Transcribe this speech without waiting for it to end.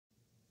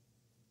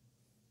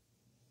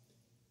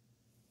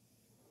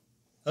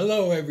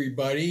Hello,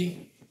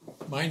 everybody.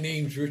 My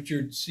name's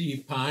Richard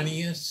C.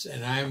 Pontius,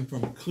 and I'm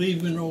from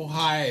Cleveland,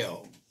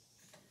 Ohio.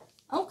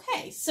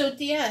 Okay, so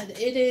Dad,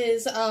 it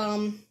is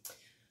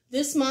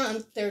this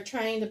month they're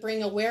trying to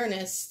bring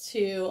awareness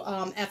to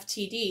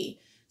FTD.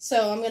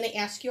 So I'm going to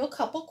ask you a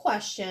couple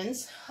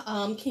questions.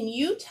 Can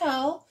you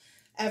tell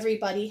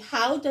everybody,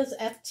 how does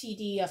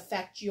FTD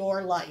affect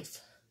your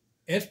life?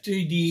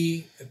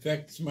 FTD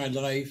affects my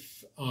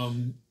life.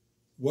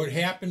 What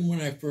happened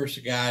when I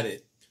first got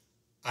it,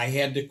 I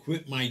had to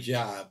quit my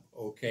job,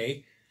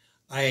 okay?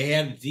 I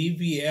had a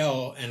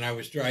DVL and I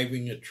was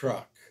driving a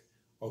truck,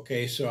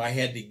 okay? So I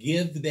had to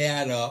give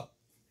that up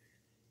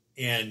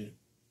and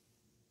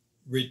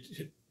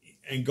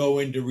go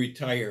into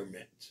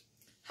retirement.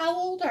 How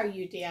old are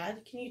you,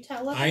 Dad? Can you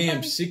tell us? I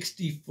am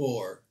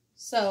 64.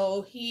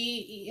 So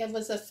he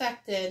was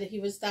affected. He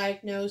was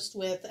diagnosed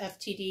with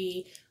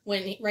FTD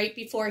right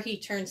before he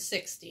turned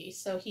 60.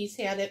 So he's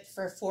had it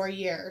for 4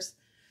 years.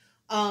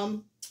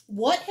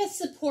 What has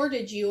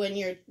supported you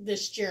in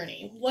this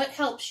journey? What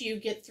helps you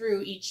get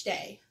through each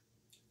day?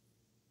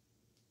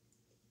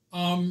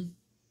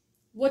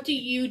 What do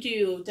you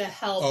do to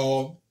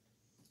help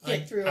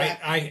get through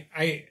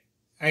it?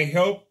 I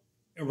help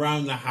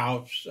around the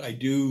house. I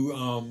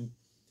do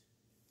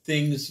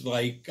things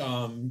like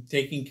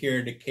taking care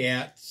of the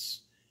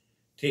cats,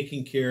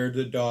 taking care of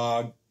the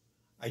dog.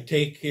 I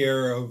take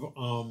care of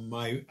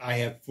I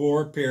have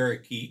 4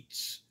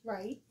 parakeets.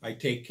 Right. I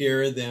take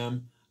care of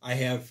them. I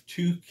have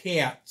 2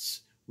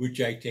 cats, which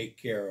I take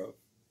care of.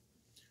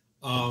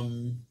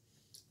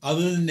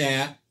 Other than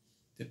that,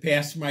 to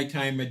pass my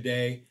time of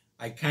day,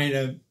 I kind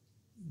of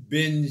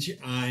binge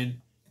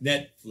on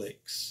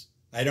Netflix.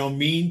 I don't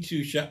mean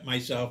to shut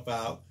myself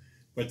out,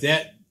 but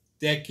that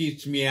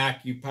keeps me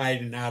occupied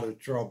and out of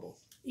trouble.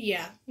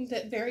 Yeah,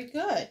 very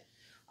good.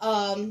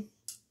 And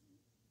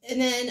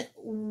then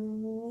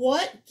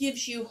what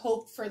gives you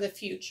hope for the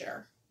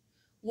future?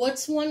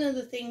 What's one of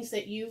the things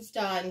that you've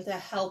done to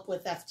help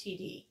with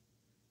FTD?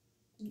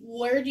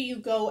 Where do you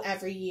go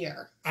every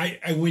year?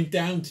 I went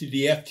down to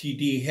the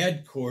FTD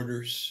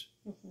headquarters.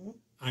 Mm-hmm.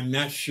 I'm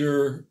not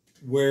sure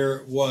where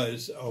it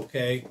was,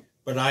 okay?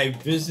 But I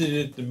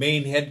visited the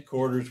main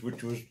headquarters,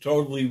 which was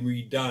totally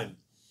redone,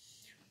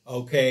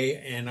 okay?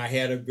 And I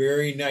had a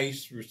very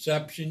nice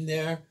reception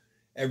there.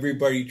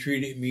 Everybody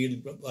treated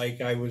me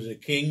like I was a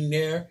king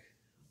there.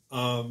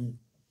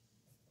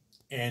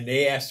 And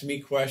they asked me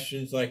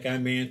questions like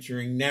I'm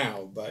answering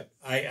now, but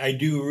I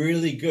do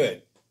really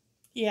good.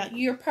 Yeah,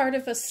 you're part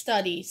of a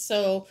study.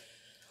 So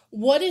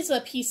what is a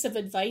piece of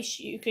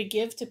advice you could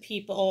give to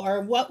people,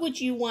 or what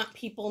would you want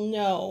people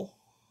know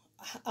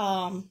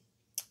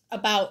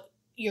about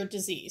your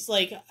disease?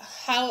 Like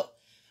how...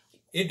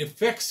 It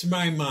affects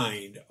my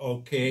mind,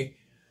 okay?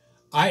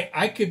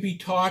 I could be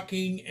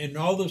talking and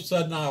all of a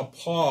sudden I'll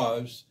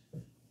pause.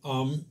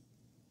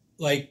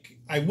 Like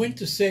I went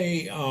to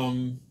say...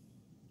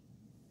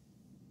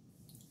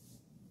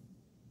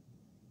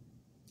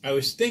 I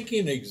was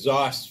thinking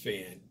exhaust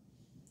fan,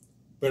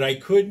 but I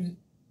couldn't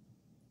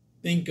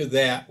think of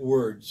that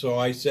word, so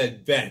I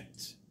said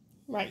vent.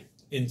 Right.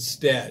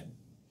 Instead.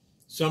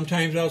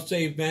 Sometimes I'll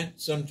say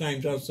vent,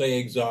 sometimes I'll say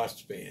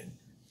exhaust fan.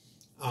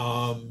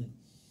 No,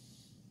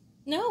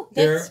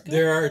 that's good.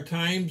 There are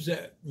times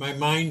that my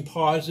mind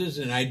pauses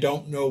and I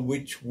don't know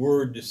which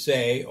word to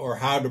say or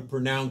how to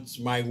pronounce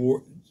my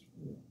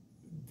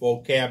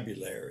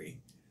vocabulary.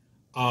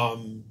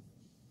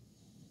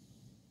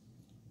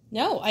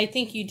 No, I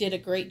think you did a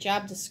great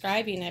job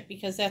describing it,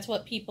 because that's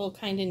what people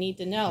kind of need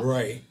to know.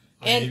 Right.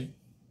 And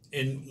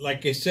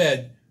like I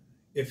said,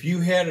 if you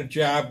had a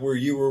job where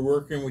you were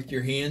working with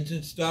your hands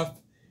and stuff,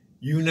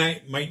 you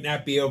might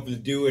not be able to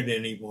do it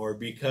anymore,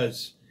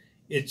 because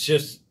it's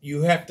just,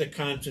 you have to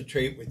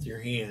concentrate with your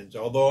hands.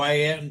 Although I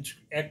am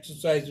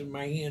exercising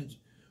my hands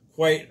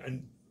quite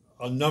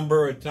a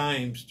number of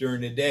times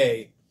during the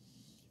day,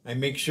 I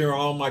make sure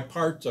all my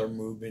parts are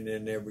moving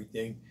and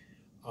everything.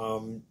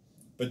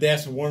 But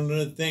that's one of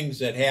the things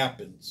that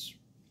happens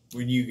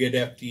when you get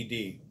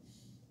FTD.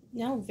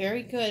 No,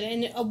 very good.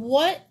 And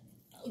what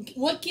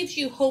gives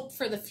you hope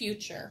for the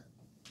future?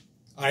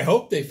 I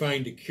hope they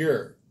find a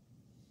cure,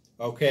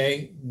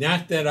 okay?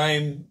 Not that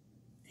I'm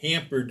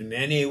hampered in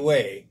any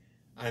way.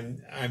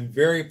 I'm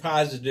very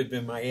positive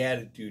in my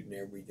attitude and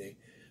everything.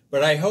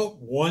 But I hope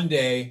one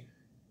day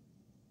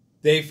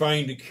they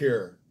find a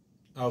cure,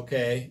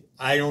 okay?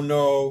 I don't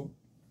know.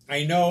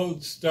 I know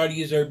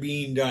studies are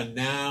being done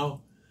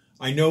now.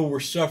 I know we're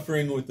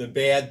suffering with a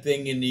bad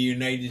thing in the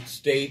United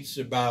States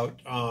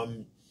about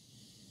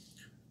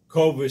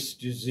COVID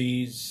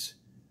disease.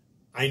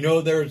 I know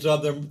there's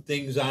other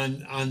things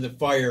on the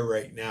fire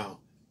right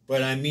now.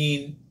 But I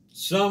mean,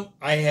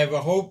 I have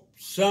a hope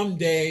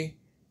someday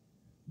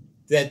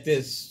that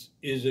there's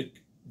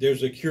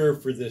a cure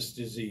for this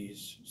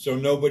disease, so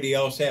nobody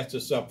else has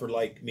to suffer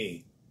like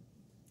me.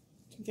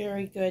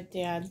 Very good,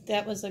 Dad.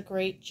 That was a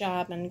great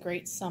job and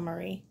great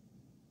summary.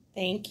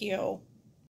 Thank you.